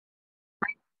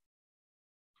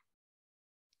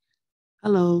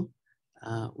Hello,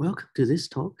 welcome to this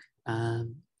talk.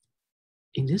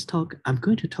 In this talk, I'm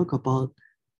going to talk about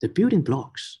the building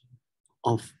blocks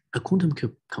of a quantum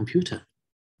computer.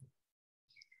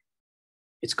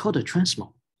 It's called a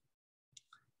Transmon.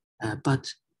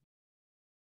 But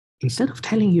instead of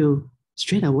telling you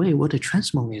straight away what a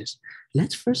Transmon is,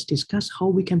 let's first discuss how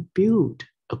we can build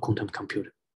a quantum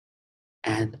computer.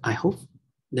 And I hope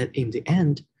that in the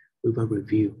end, we will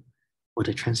review what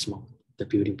a Transmon, the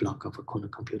building block of a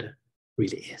quantum computer,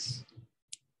 really is.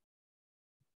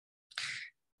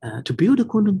 To build a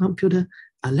quantum computer,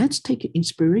 let's take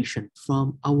inspiration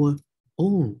from our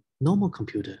own normal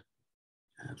computer.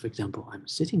 For example, I'm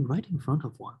sitting right in front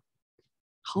of one.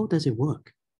 How does it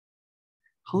work?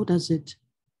 How does it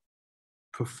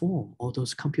perform all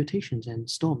those computations and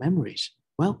store memories?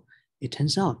 Well, it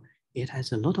turns out it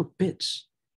has a lot of bits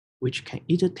which can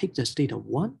either take the state of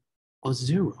 1 or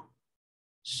 0.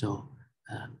 So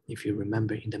if you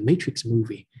remember in the Matrix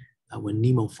movie, when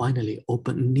Neo finally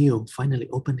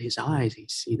opened his eyes, he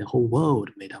see the whole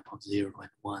world made up of 0 and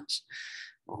 1s,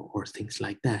 or things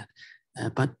like that.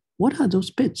 But what are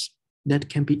those bits that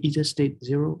can be either state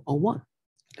 0 or 1?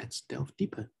 Let's delve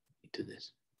deeper into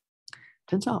this.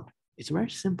 Turns out it's very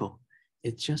simple.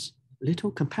 It's just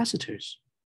little capacitors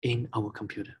in our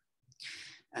computer.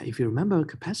 If you remember, a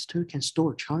capacitor can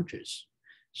store charges.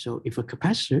 So if a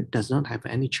capacitor does not have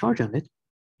any charge on it,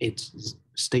 it's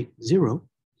state 0.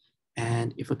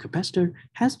 And if a capacitor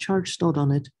has charge stored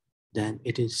on it, then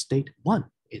it is state 1.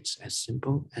 It's as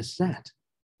simple as that.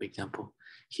 For example,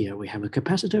 here we have a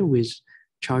capacitor with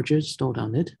charges stored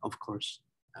on it. Of course,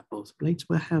 both plates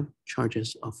will have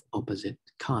charges of opposite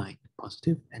kind,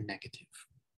 positive and negative.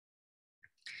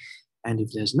 And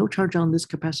if there's no charge on this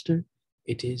capacitor,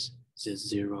 it is the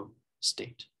 0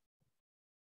 state.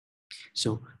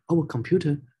 So our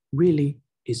computer really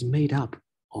is made up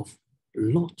of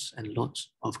lots and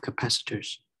lots of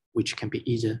capacitors, which can be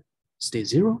either state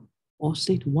 0 or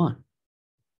state 1.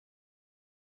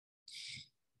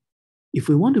 If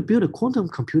we want to build a quantum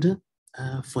computer,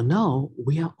 for now,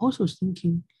 we are also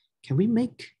thinking, can we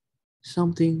make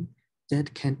something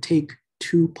that can take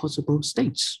 2 possible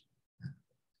states,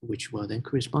 which will then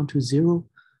correspond to 0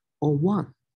 or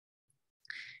 1?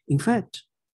 In fact,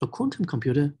 a quantum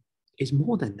computer is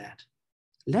more than that.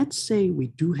 Let's say we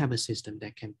do have a system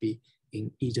that can be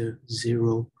in either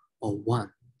 0 or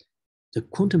 1. The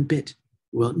quantum bit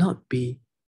will not be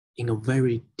in a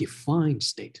very defined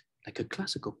state, like a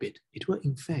classical bit. It will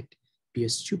in fact be a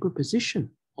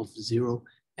superposition of 0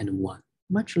 and 1,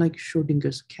 much like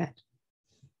Schrödinger's cat.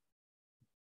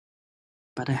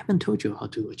 But I haven't told you how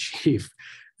to achieve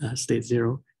state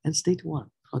 0 and state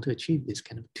 1, how to achieve this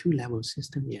kind of 2-level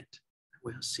system yet.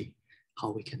 We'll see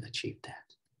how we can achieve that.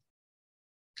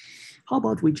 How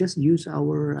about we just use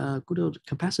our good old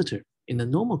capacitor in a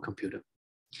normal computer?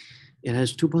 It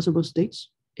has 2 possible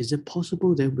states. Is it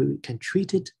possible that we can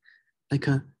treat it like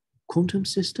a quantum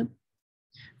system?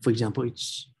 For example,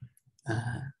 it's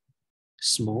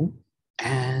small,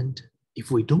 and if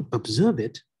we don't observe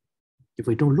it, if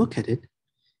we don't look at it,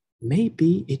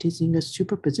 maybe it is in a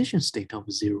superposition state of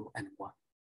 0 and 1.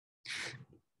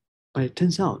 But it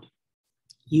turns out,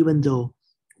 even though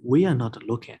we are not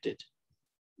looking at it,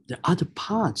 the other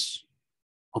parts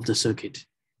of the circuit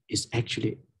is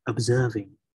actually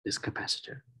observing this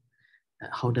capacitor.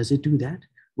 How does it do that?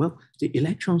 Well, the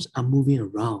electrons are moving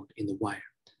around in the wire,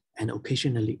 and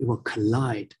occasionally it will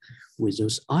collide with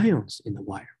those ions in the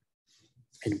wire.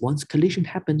 And once collision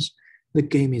happens, the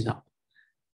game is up.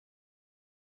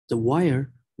 The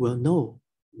wire will know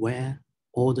where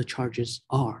all the charges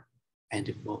are, and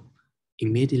it will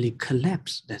immediately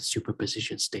collapse that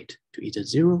superposition state to either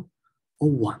 0 or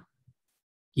 1.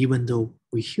 Even though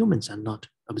we humans are not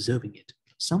observing it,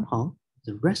 somehow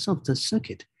the rest of the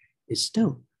circuit is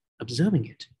still observing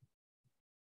it.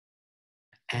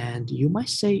 And you might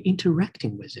say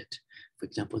interacting with it. For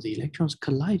example, the electrons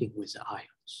colliding with the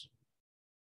ions.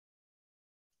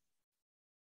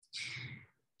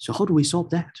 So how do we solve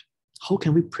that? How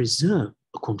can we preserve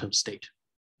a quantum state?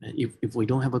 If we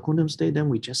don't have a quantum state, then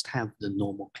we just have the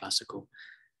normal classical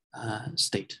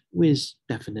state with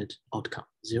definite outcome,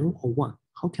 0 or 1.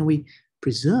 How can we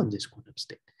preserve this quantum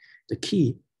state? The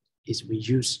key is we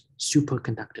use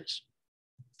superconductors.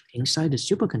 Inside the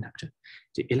superconductor,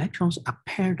 the electrons are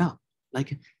paired up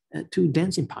like 2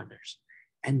 dancing partners,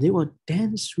 and they will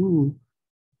dance through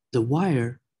the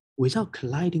wire without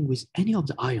colliding with any of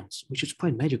the ions, which is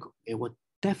quite magical. It will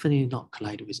definitely not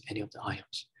collide with any of the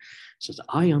ions. So the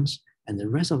ions and the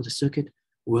rest of the circuit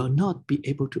will not be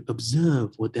able to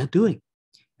observe what they're doing,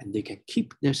 and they can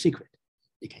keep their secret.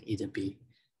 They can either be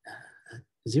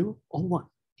 0 or 1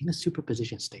 in a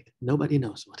superposition state. Nobody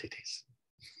knows what it is.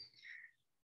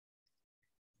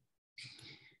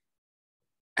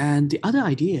 And the other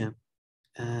idea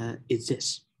is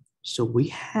this. So we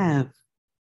have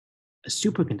a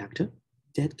superconductor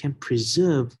that can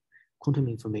preserve quantum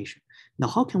information. Now,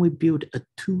 how can we build a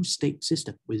two-state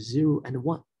system with 0 and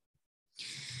 1?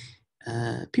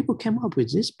 People came up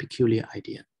with this peculiar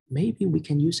idea. Maybe we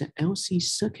can use an LC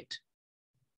circuit.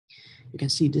 You can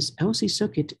see this LC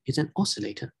circuit is an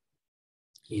oscillator.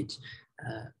 It's,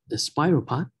 the spiral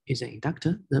part is an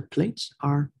inductor. The plates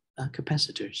are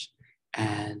capacitors.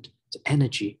 And the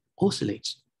energy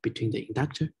oscillates between the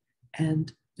inductor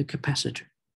and the capacitor.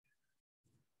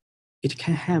 It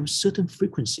can have certain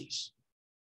frequencies.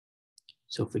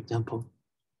 So for example,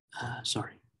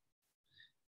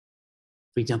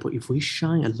 if we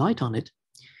shine a light on it,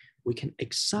 we can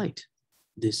excite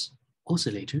this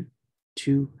oscillator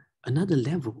to another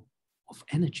level of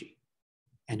energy.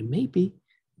 And maybe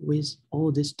with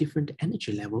all these different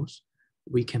energy levels,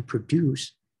 we can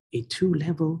produce a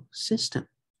two-level system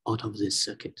out of this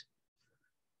circuit.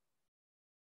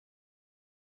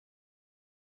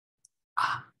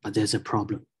 But there's a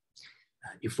problem.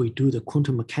 If we do the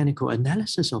quantum mechanical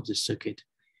analysis of this circuit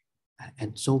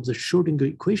and solve the Schrodinger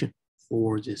equation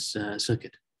for this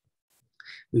circuit,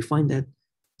 we find that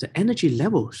the energy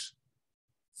levels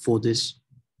for this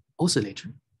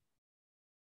oscillator,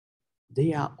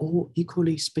 they are all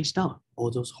equally spaced out.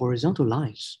 All those horizontal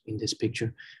lines in this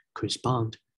picture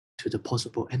correspond to the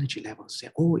possible energy levels.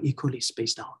 They're all equally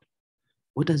spaced out.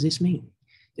 What does this mean?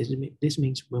 This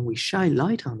means when we shine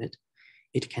light on it,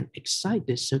 it can excite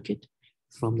this circuit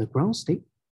from the ground state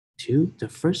to the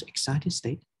first excited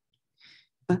state.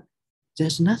 But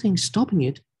there's nothing stopping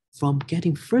it from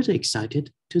getting further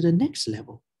excited to the next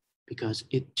level, because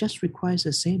it just requires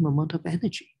the same amount of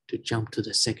energy to jump to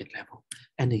the second level,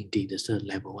 and indeed the third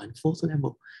level and fourth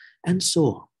level, and so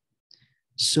on.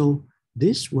 So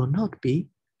this will not be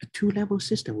a two-level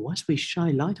system. Once we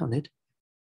shine light on it,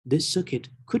 this circuit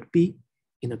could be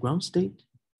in a ground state,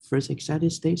 first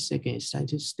excited state, second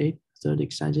excited state, third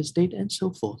excited state, and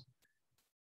so forth.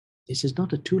 This is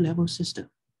not a two-level system,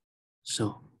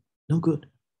 so no good.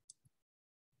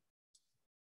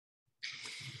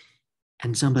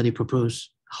 And somebody proposed,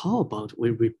 how about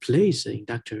we replace the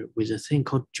inductor with a thing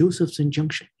called Joseph's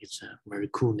injunction? It's a very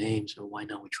cool name, so why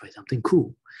not we try something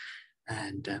cool?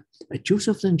 And a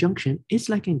Joseph's injunction is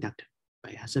like an inductor,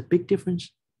 but it has a big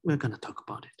difference. We're going to talk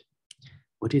about it.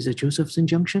 What is a Joseph's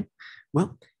injunction?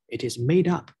 Well, it is made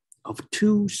up of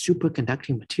two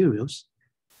superconducting materials,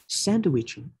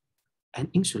 sandwiching an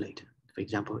insulator. For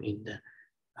example, in the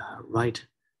right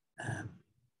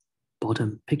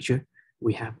bottom picture,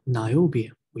 we have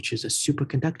niobium, which is a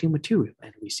superconducting material,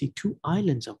 and we see two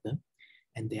islands of them,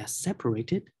 and they are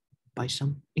separated by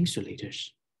some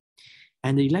insulators.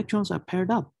 And the electrons are paired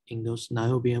up in those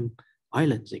niobium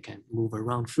islands. They can move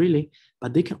around freely,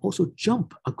 but they can also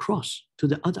jump across to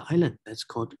the other island. That's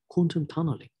called quantum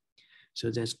tunneling. So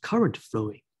there's current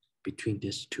flowing between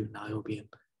these two niobium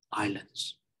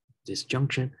islands. This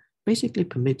junction basically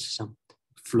permits some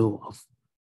flow of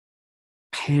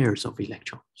pairs of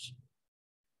electrons.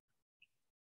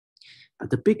 But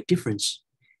the big difference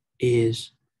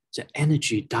is the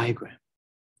energy diagram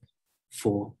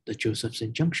for the Joseph's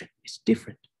injunction. It's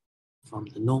different from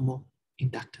the normal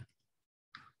inductor.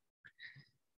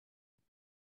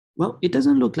 Well, it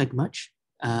doesn't look like much.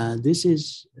 This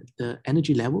is the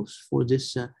energy levels for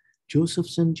this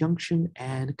Joseph's junction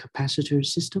and capacitor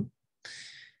system.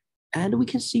 And we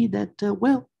can see that,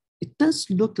 well, it does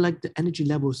look like the energy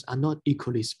levels are not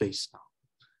equally spaced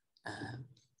now.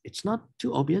 It's not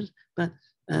too obvious, but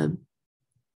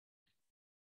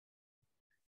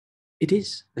it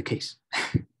is the case.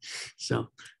 So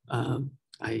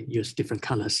I use different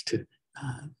colors to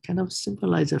kind of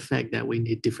symbolize the fact that we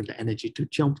need different energy to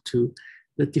jump to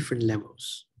the different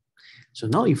levels. So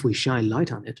now if we shine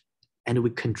light on it and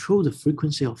we control the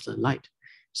frequency of the light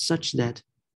such that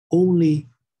only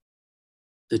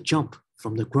the jump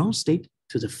from the ground state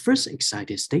to the first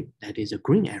excited state, that is a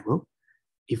green arrow,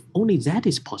 if only that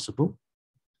is possible,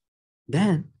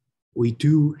 then we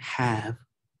do have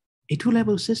a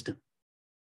two-level system.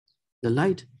 The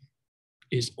light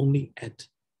is only at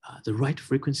the right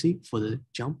frequency for the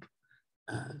jump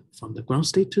from the ground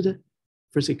state to the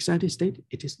first excited state.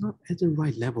 It is not at the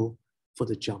right level for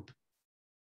the jump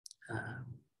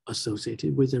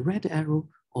associated with the red arrow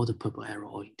or the purple arrow,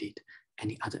 or indeed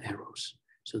any other arrows.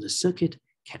 So the circuit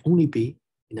can only be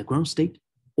in the ground state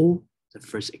or the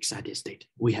first excited state.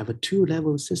 We have a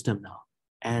two-level system now.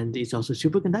 And it's also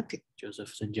superconducting.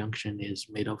 Joseph's injunction is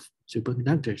made of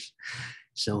superconductors.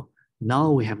 So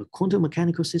now we have a quantum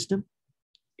mechanical system.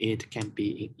 It can be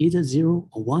in either 0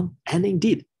 or 1. And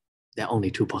indeed, there are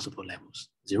only two possible levels,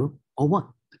 0 or 1,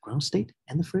 the ground state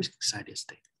and the first excited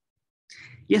state.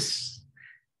 Yes,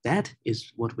 that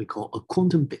is what we call a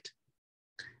quantum bit,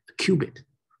 a qubit.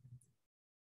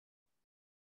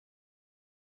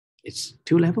 It's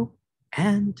two-level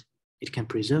and it can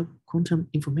preserve quantum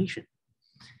information.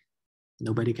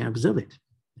 Nobody can observe it.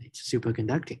 It's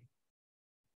superconducting.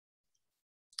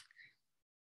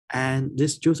 And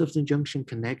this Joseph's injunction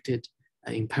connected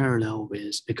in parallel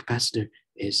with a capacitor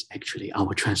is actually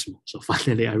our transmon. So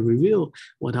finally, I reveal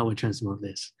what our transmon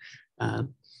is.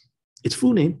 Its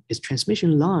full name is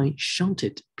transmission line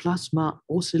shunted plasma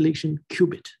oscillation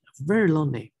qubit, a very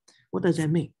long name. What does that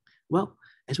mean? Well,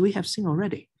 as we have seen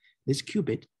already, this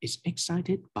qubit is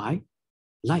excited by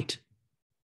light.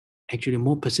 Actually,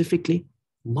 more specifically,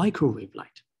 microwave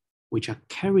light, which are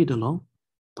carried along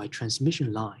by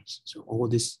transmission lines. So all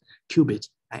these qubits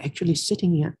are actually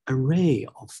sitting in an array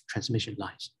of transmission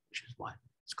lines, which is why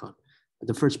it's called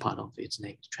the first part of its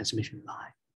name, transmission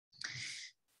line.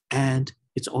 And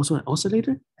it's also an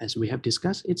oscillator, as we have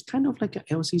discussed. It's kind of like an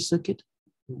LC circuit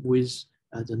with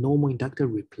the normal inductor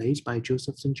replaced by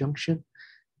Joseph's injunction,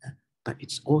 but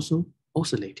it's also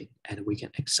oscillating and we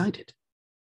can excite it.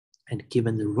 And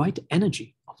given the right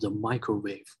energy of the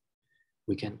microwave,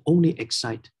 we can only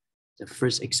excite the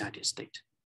first excited state.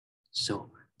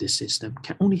 So this system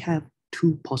can only have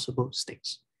two possible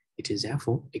states. It is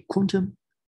therefore a quantum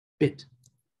bit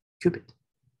qubit.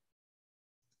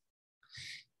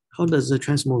 How does the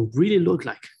transmon really look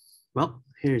like? Well,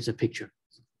 here's a picture.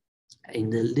 In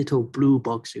the little blue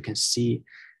box, you can see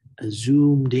a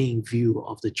zoomed in view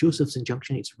of the Joseph's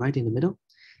injunction. It's right in the middle.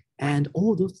 And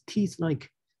all those teeth-like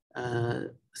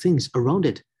things around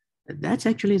it, that's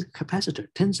actually the capacitor.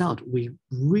 Turns out we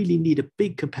really need a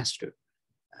big capacitor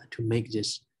to make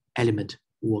this element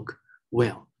work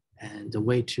well. And the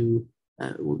way to,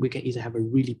 we can either have a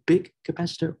really big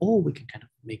capacitor or we can kind of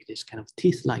make this kind of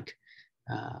teeth-like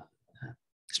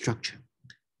structure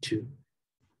to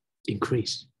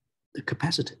increase the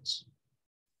capacitance.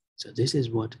 So this is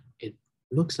what it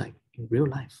looks like in real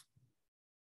life.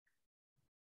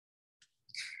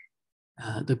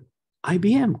 The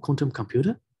IBM quantum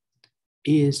computer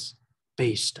is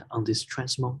based on this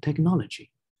Transmon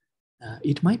technology.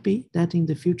 It might be that in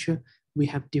the future we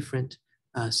have different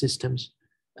systems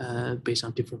based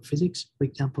on different physics. For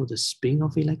example, the spin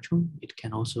of electron, it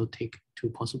can also take two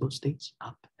possible states,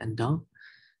 up and down.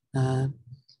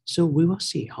 So we will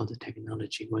see how the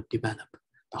technology will develop.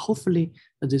 But hopefully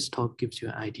this talk gives you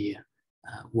an idea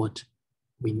what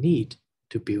we need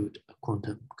to build a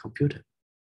quantum computer.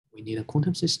 We need a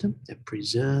quantum system that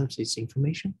preserves its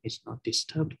information. It's not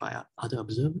disturbed by other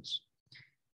observers.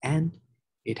 And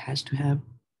it has to have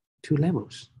two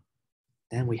levels.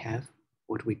 Then we have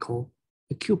what we call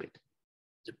a qubit,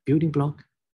 the building block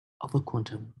of a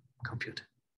quantum computer.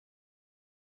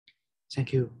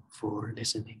 Thank you for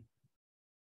listening.